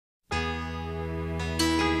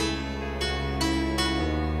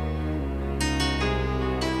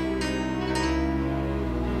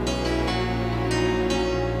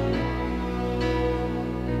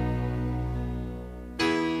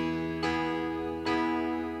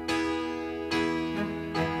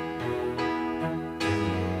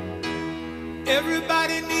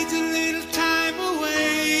Everybody needs a little time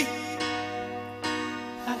away,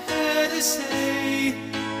 I had to say,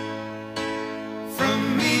 from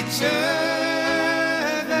each other.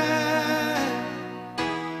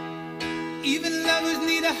 Even lovers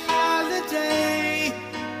need a holiday,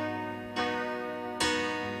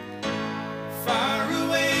 far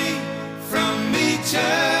away from each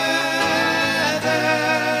other.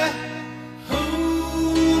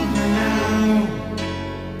 Hold me now.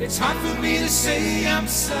 It's hard for me to say I'm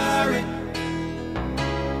sorry.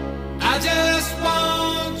 I just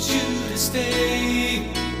want you to stay.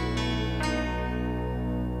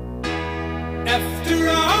 After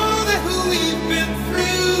all that we've been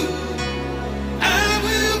through, I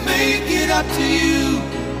will make it up to you.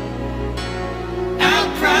 I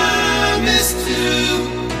promise to.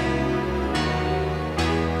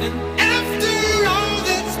 And after all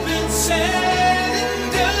that's been said and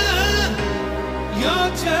done,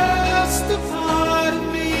 you're just a part of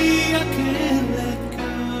me I can't let go.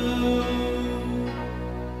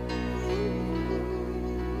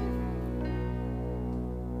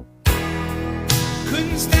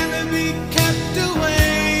 Couldn't stand to be kept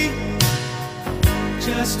away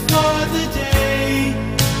just for the day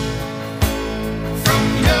from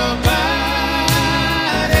your body.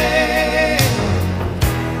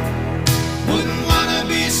 Wouldn't wanna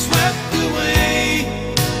be swept away,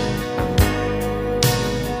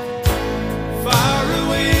 far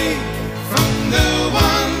away from the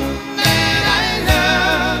one that I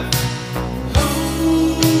love. Oh,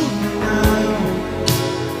 now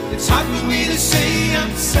it's hard for me to say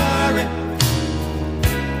I'm sorry.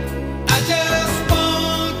 I just